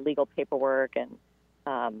over legal paperwork and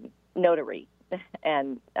notary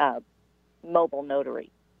and mobile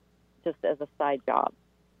notary, just as a side job.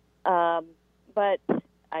 But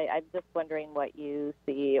I'm just wondering what you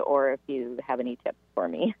see, or if you have any tips for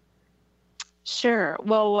me. Sure.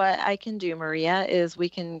 Well, what I can do, Maria, is we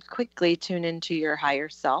can quickly tune into your higher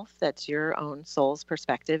self. That's your own soul's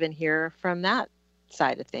perspective, and hear from that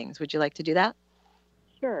side of things. Would you like to do that?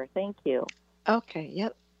 Sure. Thank you. Okay.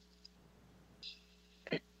 Yep.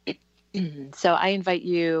 So I invite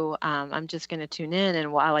you, I'm just going to tune in.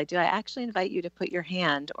 And while I do, I actually invite you to put your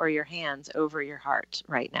hand or your hands over your heart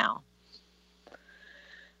right now.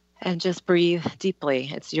 And just breathe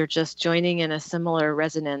deeply. You're just joining in a similar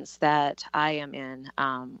resonance that I am in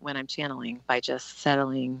when I'm channeling, by just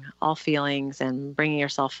settling all feelings and bringing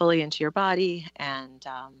yourself fully into your body. And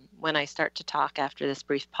when I start to talk after this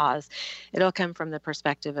brief pause, it'll come from the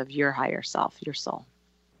perspective of your higher self, your soul.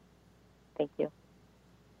 Thank you.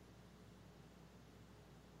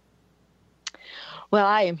 Well,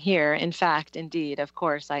 I am here. In fact, indeed, of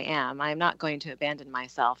course I am. I'm not going to abandon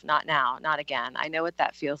myself. Not now, not again. I know what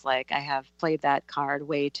that feels like. I have played that card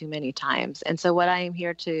way too many times. And so what I am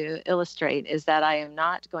here to illustrate is that I am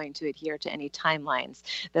not going to adhere to any timelines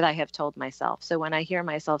that I have told myself. So when I hear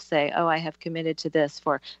myself say, oh, I have committed to this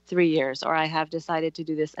for 3 years, or I have decided to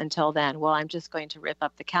do this until then, well, I'm just going to rip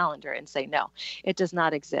up the calendar and say, no, it does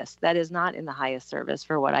not exist. That is not in the highest service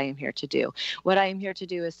for what I am here to do. What I am here to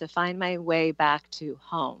do is to find my way back to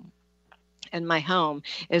home. And my home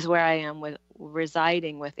is where I am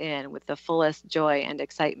residing within, with the fullest joy and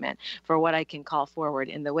excitement for what I can call forward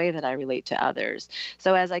in the way that I relate to others.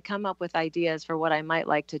 So as I come up with ideas for what I might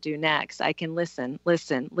like to do next, I can listen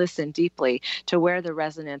deeply to where the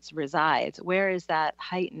resonance resides. Where is that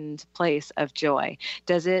heightened place of joy?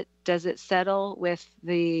 Does it settle with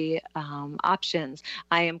the options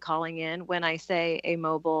I am calling in when I say a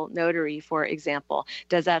mobile notary, for example?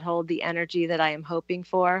 Does that hold the energy that I am hoping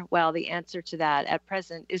for? Well, the answer to that at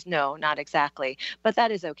present is no, not exactly. But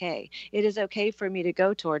that is okay. It is okay for me to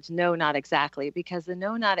go towards no, not exactly, because the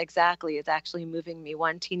no, not exactly is actually moving me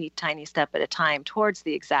one teeny tiny step at a time towards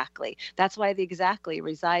the exactly. That's why the exactly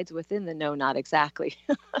resides within the no, not exactly.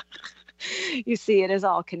 You see, it is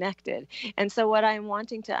all connected. And so what I'm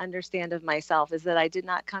wanting to understand of myself is that I did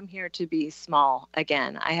not come here to be small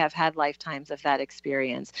again. I have had lifetimes of that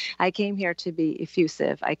experience. I came here to be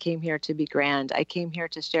effusive. I came here to be grand. I came here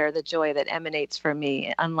to share the joy that emanates from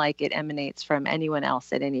me, unlike it emanates from anyone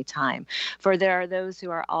else at any time. For there are those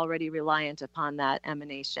who are already reliant upon that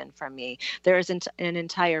emanation from me. There is an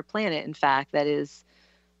entire planet, in fact, that is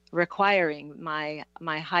requiring my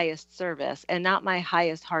highest service, and not my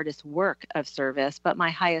highest, hardest work of service, but my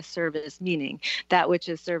highest service, meaning that which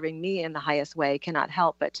is serving me in the highest way cannot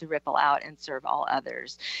help but to ripple out and serve all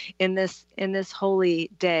others. In this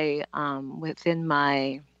holy day, within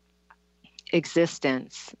my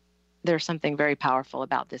existence, there's something very powerful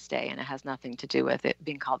about this day, and it has nothing to do with it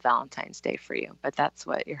being called Valentine's Day for you, but that's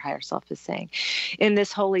what your higher self is saying. In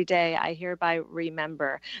this holy day, I hereby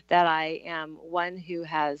remember that I am one who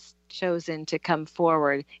has chosen to come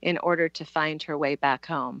forward in order to find her way back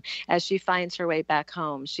home. As she finds her way back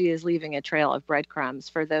home, she is leaving a trail of breadcrumbs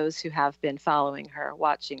for those who have been following her,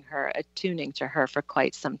 watching her, attuning to her for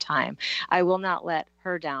quite some time. I will not let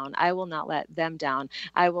her down. I will not let them down.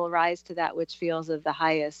 I will rise to that which feels of the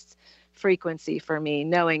highest frequency for me,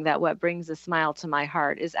 knowing that what brings a smile to my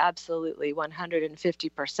heart is absolutely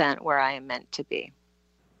 150% where I am meant to be.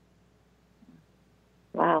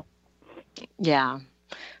 Wow. Yeah.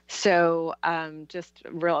 So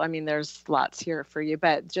there's lots here for you,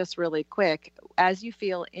 but just really quick, as you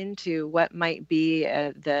feel into what might be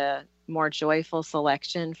the more joyful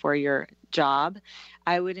selection for your job,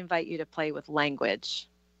 I would invite you to play with language,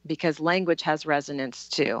 because language has resonance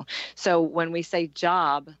too. So when we say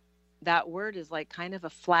job, that word is like kind of a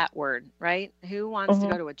flat word, right? Who wants to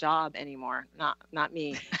go to a job anymore? Not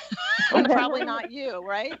me. Probably not you,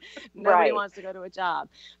 right? Nobody wants to go to a job,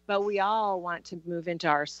 but we all want to move into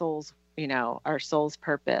our soul's, our soul's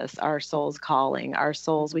purpose, our soul's calling, our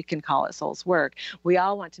soul's, we can call it soul's work. We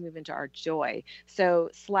all want to move into our joy. So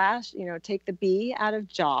take the B out of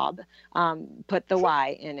job, put the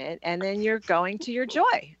Y in it, and then you're going to your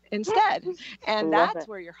joy instead. And that's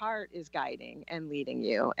where your heart is guiding and leading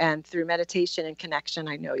you. And through meditation and connection,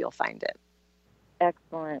 I know you'll find it.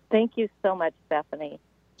 Excellent. Thank you so much, Stephanie.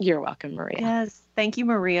 You're welcome, Maria. Yes. Thank you,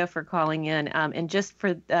 Maria, for calling in. And just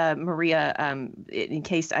for Maria, in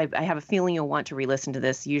case I have a feeling you'll want to re-listen to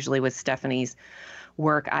this, usually with Stephanie's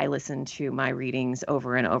work, I listen to my readings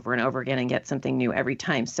over and over and over again and get something new every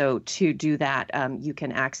time. So to do that, you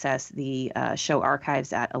can access the show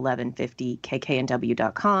archives at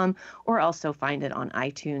 1150kknw.com or also find it on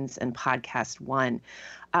iTunes and Podcast One.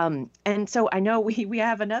 And so I know we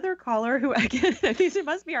have another caller who, again, these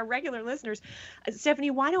must be our regular listeners.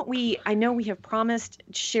 Stephanie, why don't I know we have promised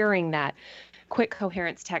sharing that quick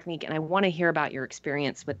coherence technique, and I want to hear about your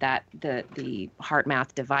experience with that, the heart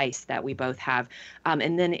math device that we both have.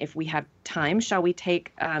 And then if we have time, shall we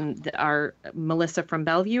take our Melissa from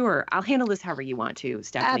Bellevue, or I'll handle this however you want to,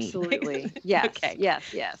 Stephanie. Absolutely. Yes. Okay.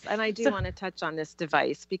 Yes. And I do want to touch on this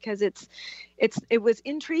device because it was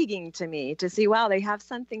intriguing to me to see, wow, they have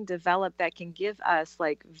something developed that can give us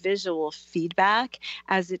like visual feedback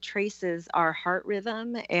as it traces our heart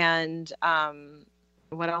rhythm and,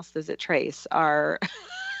 what else does it trace? Our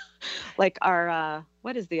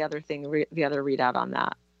what is the other thing, the other readout on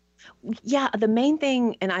that? Yeah, the main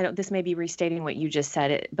thing, and this may be restating what you just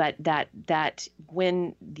said, but that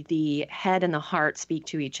when the head and the heart speak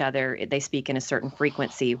to each other, they speak in a certain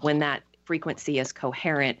frequency. When that frequency is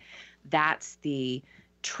coherent, that's the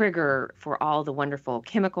trigger for all the wonderful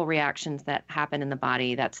chemical reactions that happen in the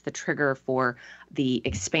body. That's the trigger for the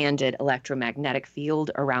expanded electromagnetic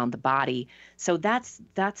field around the body. So that's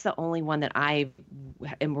the only one that I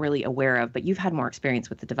am really aware of, but you've had more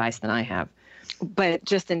experience with the device than I have. But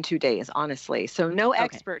just in 2 days, honestly. So no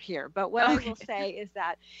expert here. But what I will say is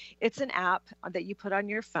that it's an app that you put on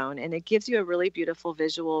your phone, and it gives you a really beautiful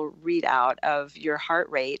visual readout of your heart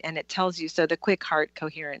rate. And it tells you, so the quick heart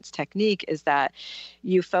coherence technique is that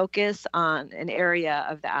you focus on an area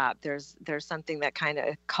of the app. There's something that kind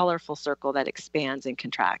of colorful circle that expands and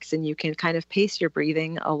contracts. And you can kind of pace your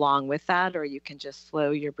breathing along with that, or you can just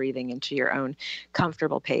slow your breathing into your own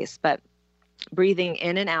comfortable pace. But breathing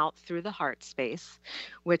in and out through the heart space,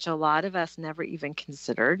 which a lot of us never even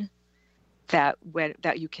considered that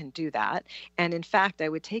you can do that. And in fact, I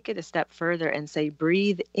would take it a step further and say,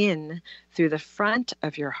 breathe in through the front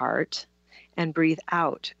of your heart and breathe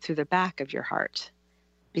out through the back of your heart,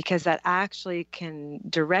 because that actually can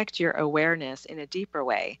direct your awareness in a deeper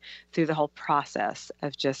way through the whole process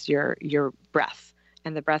of just your breath.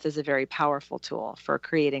 And the breath is a very powerful tool for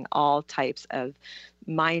creating all types of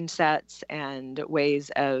mindsets and ways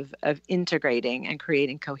of integrating and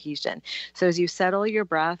creating cohesion. So as you settle your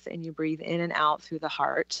breath and you breathe in and out through the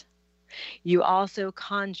heart, you also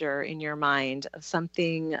conjure in your mind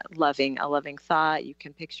something loving, a loving thought. You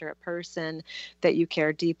can picture a person that you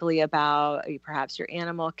care deeply about, perhaps your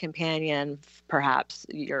animal companion, perhaps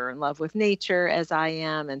you're in love with nature as I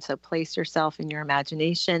am. And so place yourself in your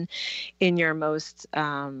imagination in your most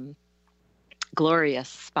glorious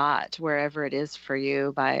spot, wherever it is for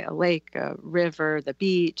you, by a lake, a river, the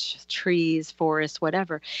beach, trees, forest,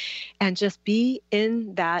 whatever, and just be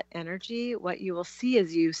in that energy. What you will see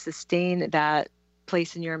as you sustain that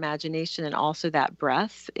place in your imagination and also that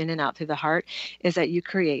breath in and out through the heart is that you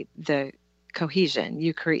create the cohesion.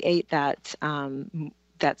 You create that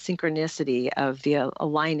synchronicity of the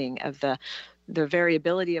aligning of the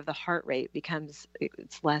variability of the heart rate becomes,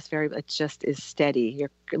 it's less variable. It just is steady.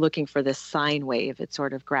 You're looking for this sine wave. It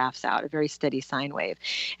sort of graphs out a very steady sine wave.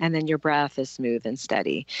 And then your breath is smooth and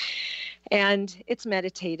steady. And it's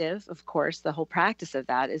meditative, of course. The whole practice of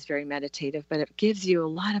that is very meditative, but it gives you a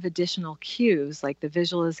lot of additional cues like the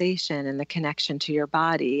visualization and the connection to your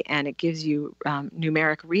body. And it gives you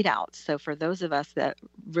numeric readouts. So for those of us that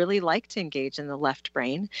really like to engage in the left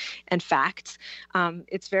brain and facts,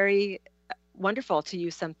 it's very wonderful to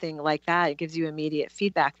use something like that. It gives you immediate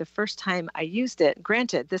feedback. The first time I used it,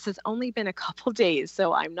 granted, this has only been a couple days,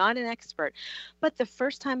 so I'm not an expert, but the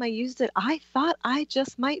first time I used it, I thought I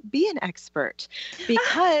just might be an expert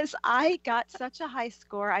because I got such a high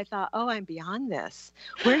score. I thought, oh, I'm beyond this.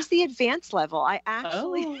 Where's the advanced level? I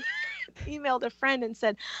actually... emailed a friend and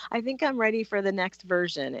said, I think I'm ready for the next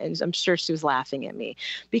version. And I'm sure she was laughing at me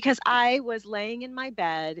because I was laying in my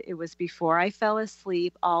bed. It was before I fell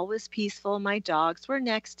asleep. All was peaceful. My dogs were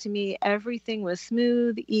next to me. Everything was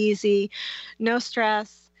smooth, easy, no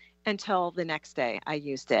stress. Until the next day I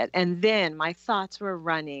used it. And then my thoughts were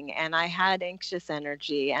running and I had anxious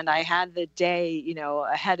energy and I had the day,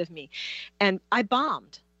 ahead of me. And I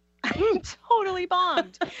bombed. I totally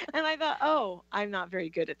bombed. And I thought, oh, I'm not very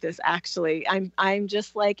good at this. Actually, I'm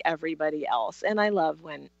just like everybody else. And I love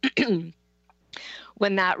when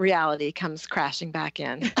when that reality comes crashing back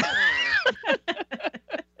in.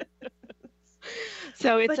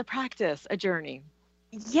 So it's a practice, a journey.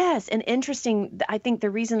 Yes, and interesting. I think the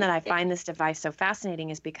reason that I find this device so fascinating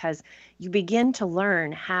is because you begin to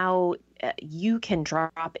learn how you can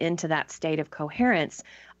drop into that state of coherence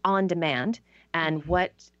on demand and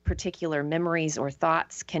what particular memories or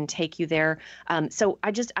thoughts can take you there. So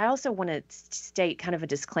I also want to state kind of a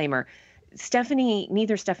disclaimer.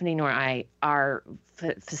 Neither Stephanie nor I are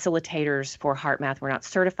facilitators for HeartMath. We're not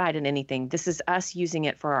certified in anything. This is us using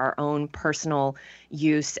it for our own personal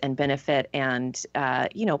use and benefit and,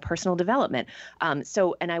 personal development.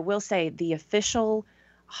 And I will say the official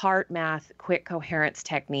HeartMath quick coherence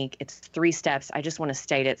technique, it's 3 steps. I just want to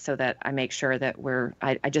state it so that I make sure that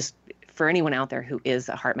for anyone out there who is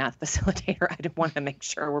a HeartMath facilitator, I want to make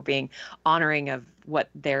sure we're being honoring of what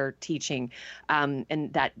they're teaching.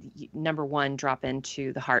 And that number 1, drop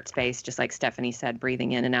into the heart space, just like Stephanie said,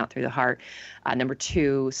 breathing in and out through the heart. Number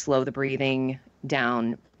 2, slow the breathing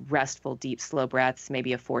down, restful, deep, slow breaths,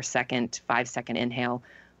 maybe a 4-second, 5-second inhale,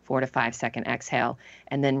 4 to 5 second exhale,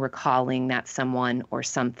 and then recalling that someone or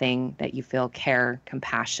something that you feel care,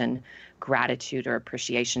 compassion, gratitude, or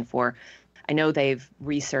appreciation for. I know they've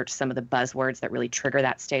researched some of the buzzwords that really trigger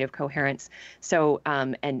that state of coherence. So,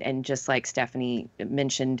 and just like Stephanie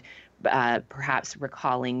mentioned, perhaps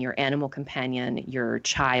recalling your animal companion, your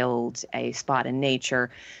child, a spot in nature,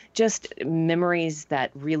 just memories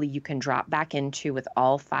that really you can drop back into with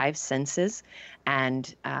all 5 senses,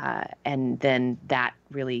 and then that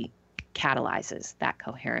really catalyzes that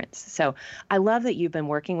coherence. So I love that you've been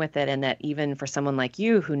working with it, and that even for someone like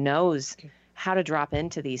you who knows how to drop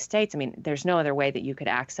into these states, I mean, there's no other way that you could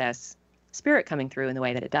access spirit coming through in the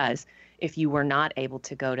way that it does if you were not able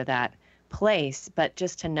to go to that place. But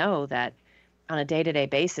just to know that on a day-to-day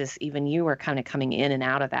basis, even you are kind of coming in and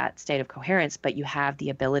out of that state of coherence, but you have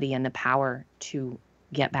the ability and the power to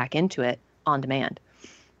get back into it on demand.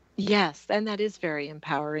 Yes, and that is very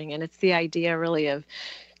empowering. And it's the idea really of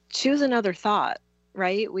choose another thought,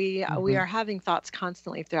 right? We are having thoughts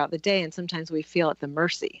constantly throughout the day, and sometimes we feel at the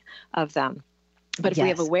mercy of them. But if we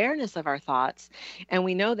have awareness of our thoughts, and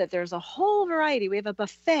we know that there's a whole variety, we have a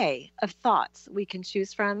buffet of thoughts we can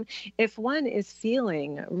choose from. If one is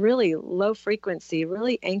feeling really low frequency,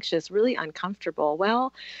 really anxious, really uncomfortable,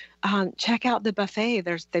 well, check out the buffet.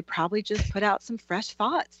 They probably just put out some fresh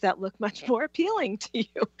thoughts that look much more appealing to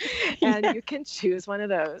you, and you can choose one of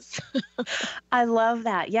those. I love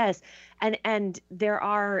that. Yes. And there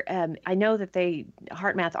are, I know that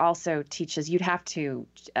HeartMath also teaches, you'd have to,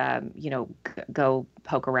 go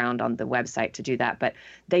poke around on the website to do that, but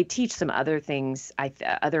they teach some other things,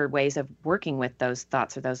 other ways of working with those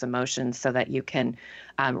thoughts or those emotions so that you can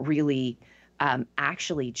really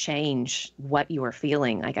actually change what you are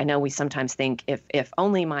feeling. Like, I know we sometimes think if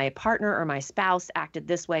only my partner or my spouse acted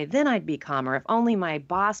this way, then I'd be calmer. If only my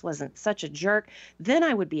boss wasn't such a jerk, then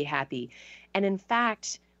I would be happy. And in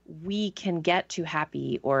fact, we can get to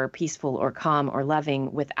happy or peaceful or calm or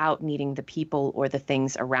loving without needing the people or the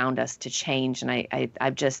things around us to change. And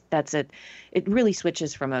it really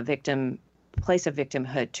switches from a place of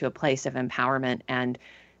victimhood to a place of empowerment. And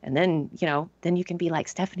then, then you can be like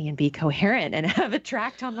Stephanie and be coherent and have it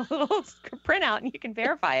tracked on the little printout, and you can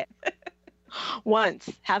verify it.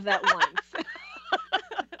 Have that once.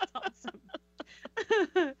 That's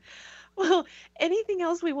awesome. Well, anything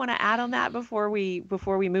else we want to add on that before we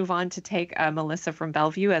move on to take Melissa from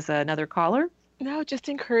Bellevue as another caller? No, just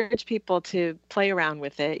encourage people to play around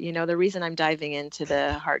with it. The reason I'm diving into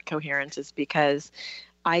the heart coherence is because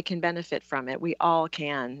I can benefit from it. We all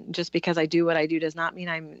can. Just because I do what I do does not mean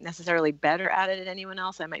I'm necessarily better at it than anyone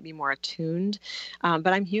else. I might be more attuned, but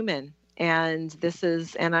I'm human. And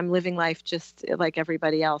I'm living life just like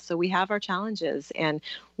everybody else. So we have our challenges, and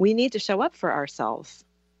we need to show up for ourselves.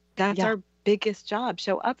 That's our biggest job.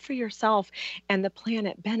 Show up for yourself, and the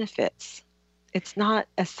planet benefits. It's not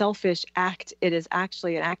a selfish act. It is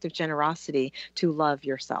actually an act of generosity to love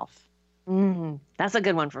yourself. That's a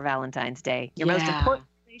good one for Valentine's Day. Your most important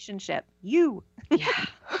relationship, you. Yeah,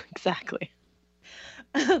 exactly.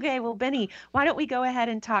 Okay, well, Benny, why don't we go ahead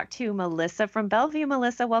and talk to Melissa from Bellevue?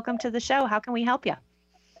 Melissa, welcome to the show. How can we help you?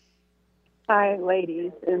 Hi,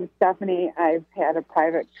 ladies. And Stephanie, I've had a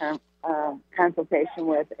private consultation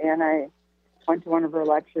with, and I went to one of her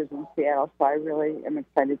lectures in Seattle, so I really am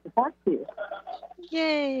excited to talk to you.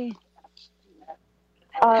 Yay.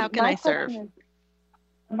 How can I serve?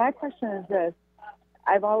 My question is this.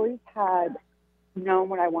 I've always known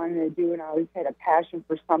what I wanted to do, and I always had a passion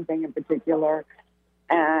for something in particular.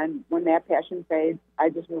 And when that passion fades, I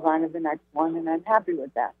just move on to the next one, and I'm happy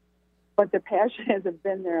with that. But the passion hasn't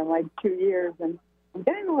been there in like 2 years, and I'm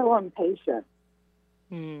getting a little impatient.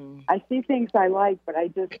 I see things I like, but I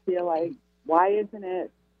just feel like, why isn't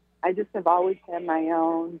it? I just have always had my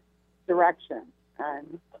own direction.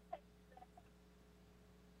 And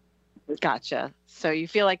Gotcha. So you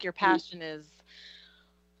feel like your passion is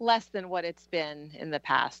less than what it's been in the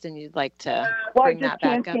past, and you'd like to bring that back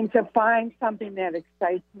up. I just can't seem to find something that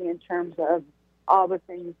excites me in terms of all the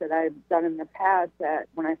things that I've done in the past, that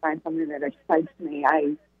when I find something that excites me,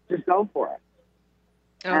 I just go for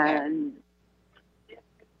it. Okay.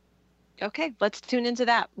 Okay, let's tune into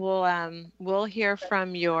that. We'll hear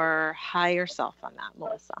from your higher self on that,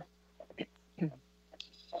 Melissa.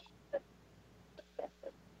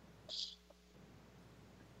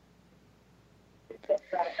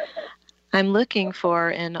 I'm looking for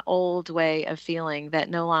an old way of feeling that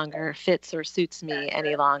no longer fits or suits me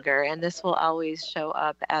any longer, and this will always show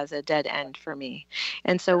up as a dead end for me.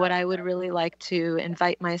 And so what I would really like to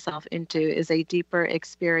invite myself into is a deeper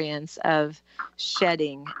experience of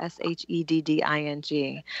shedding,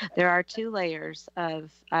 shedding. There are 2 layers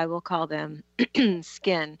of, I will call them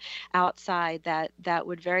skin outside that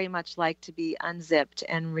would very much like to be unzipped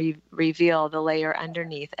and reveal the layer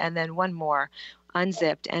underneath, and then one more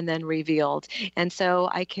unzipped and then revealed. And so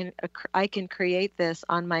I can create this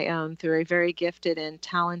on my own through a very gifted and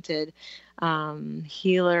talented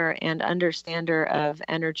healer and understander of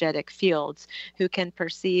energetic fields who can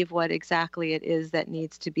perceive what exactly it is that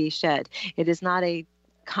needs to be shed. It is not a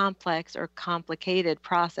complex or complicated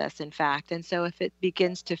process, in fact. And so if it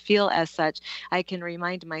begins to feel as such, I can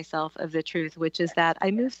remind myself of the truth, which is that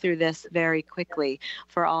I move through this very quickly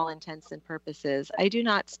for all intents and purposes. I do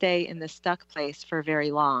not stay in the stuck place for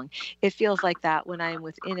very long. It feels like that when I am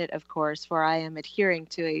within it, of course, for I am adhering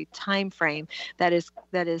to a time frame that is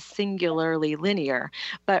singularly linear.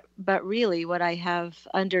 But really what I have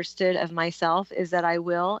understood of myself is that I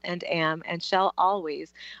will and am and shall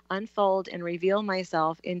always unfold and reveal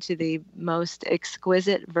myself into the most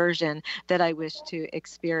exquisite version that I wish to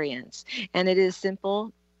experience. And it is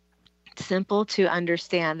simple to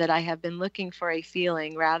understand that I have been looking for a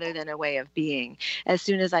feeling rather than a way of being. As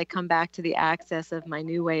soon as I come back to the access of my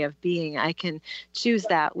new way of being, I can choose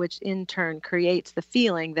that, which in turn creates the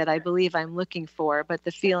feeling that I believe I'm looking for, but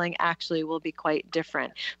the feeling actually will be quite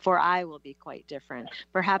different, for I will be quite different.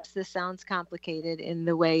 Perhaps this sounds complicated in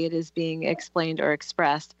the way it is being explained or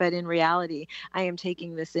expressed, but in reality, I am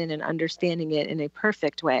taking this in and understanding it in a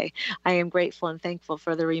perfect way. I am grateful and thankful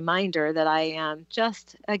for the reminder that I am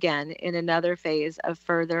just, again, in another phase of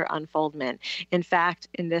further unfoldment. In fact,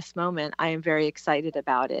 in this moment, I am very excited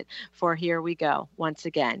about it. For here we go once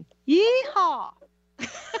again. Yeehaw!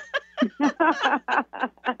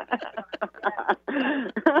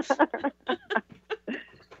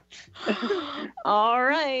 All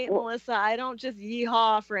right, Melissa, I don't just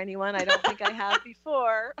yeehaw for anyone. I don't think I have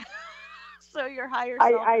before. So your higher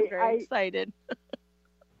self is very excited.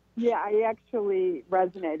 Yeah, I actually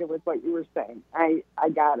resonated with what you were saying. I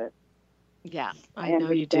got it. Yeah, I know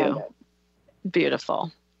you do. It.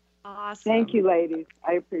 Beautiful. Awesome. Thank you, ladies.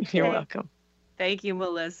 I appreciate it. You're welcome. Thank you,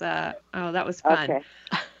 Melissa. Oh, that was fun. Okay.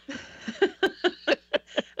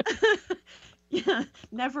 Yeah,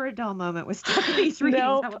 never a dull moment with Stephanie's readings.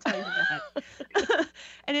 Nope. I will tell you that.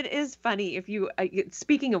 And it is funny if you,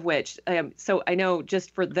 speaking of which, so I know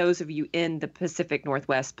just for those of you in the Pacific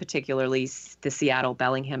Northwest, particularly the Seattle,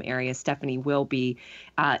 Bellingham area, Stephanie will be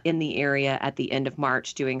in the area at the end of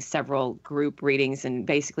March doing several group readings. And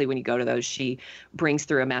basically when you go to those, she brings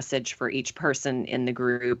through a message for each person in the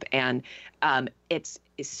group. And it's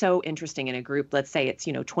so interesting in a group. Let's say it's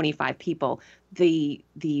 25 people. The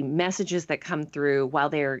messages that come through while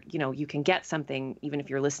they're you can get something even if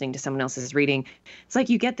you're listening to someone else's reading. It's like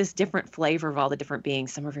you get this different flavor of all the different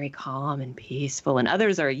beings. Some are very calm and peaceful, and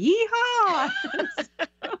others are yeehaw.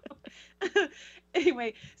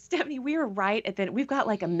 Anyway, Stephanie, we are right at the end. We've got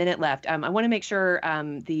like a minute left. I want to make sure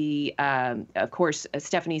of course,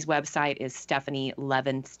 Stephanie's website is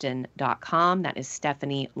stephanielevenston.com. That is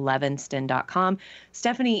stephanielevenston.com.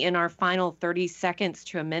 Stephanie, in our final 30 seconds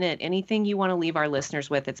to a minute, anything you want to leave our listeners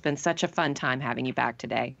with? It's been such a fun time having you back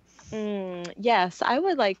today. Yes, I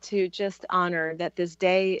would like to just honor that this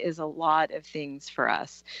day is a lot of things for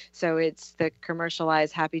us. So it's the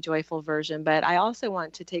commercialized, happy, joyful version, but I also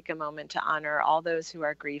want to take a moment to honor all those who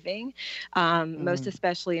are grieving, most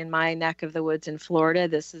especially in my neck of the woods in Florida.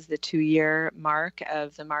 This is the 2-year mark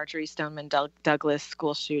of the Marjorie Stoneman Douglas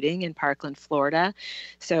school shooting in Parkland, Florida.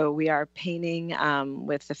 So we are painting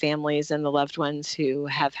with the families and the loved ones who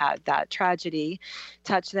have had that tragedy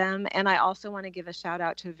touch them. And I also want to give a shout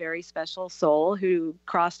out to a very special soul who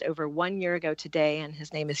crossed over 1 year ago today, and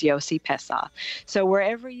his name is Yossi Pesa. So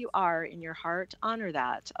wherever you are in your heart, honor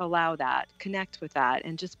that, allow that, connect with that,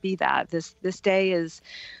 and just be that. This day is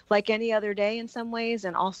like any other day in some ways,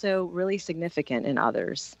 and also really significant in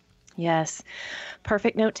others. Yes.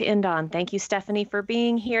 Perfect note to end on. Thank you, Stephanie, for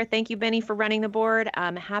being here. Thank you, Benny, for running the board.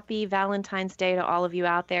 Happy Valentine's Day to all of you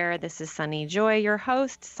out there. This is Sunny Joy, your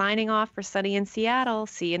host, signing off for Sunny in Seattle.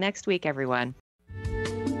 See you next week, everyone.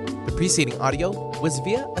 The preceding audio was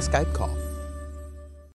via a Skype call.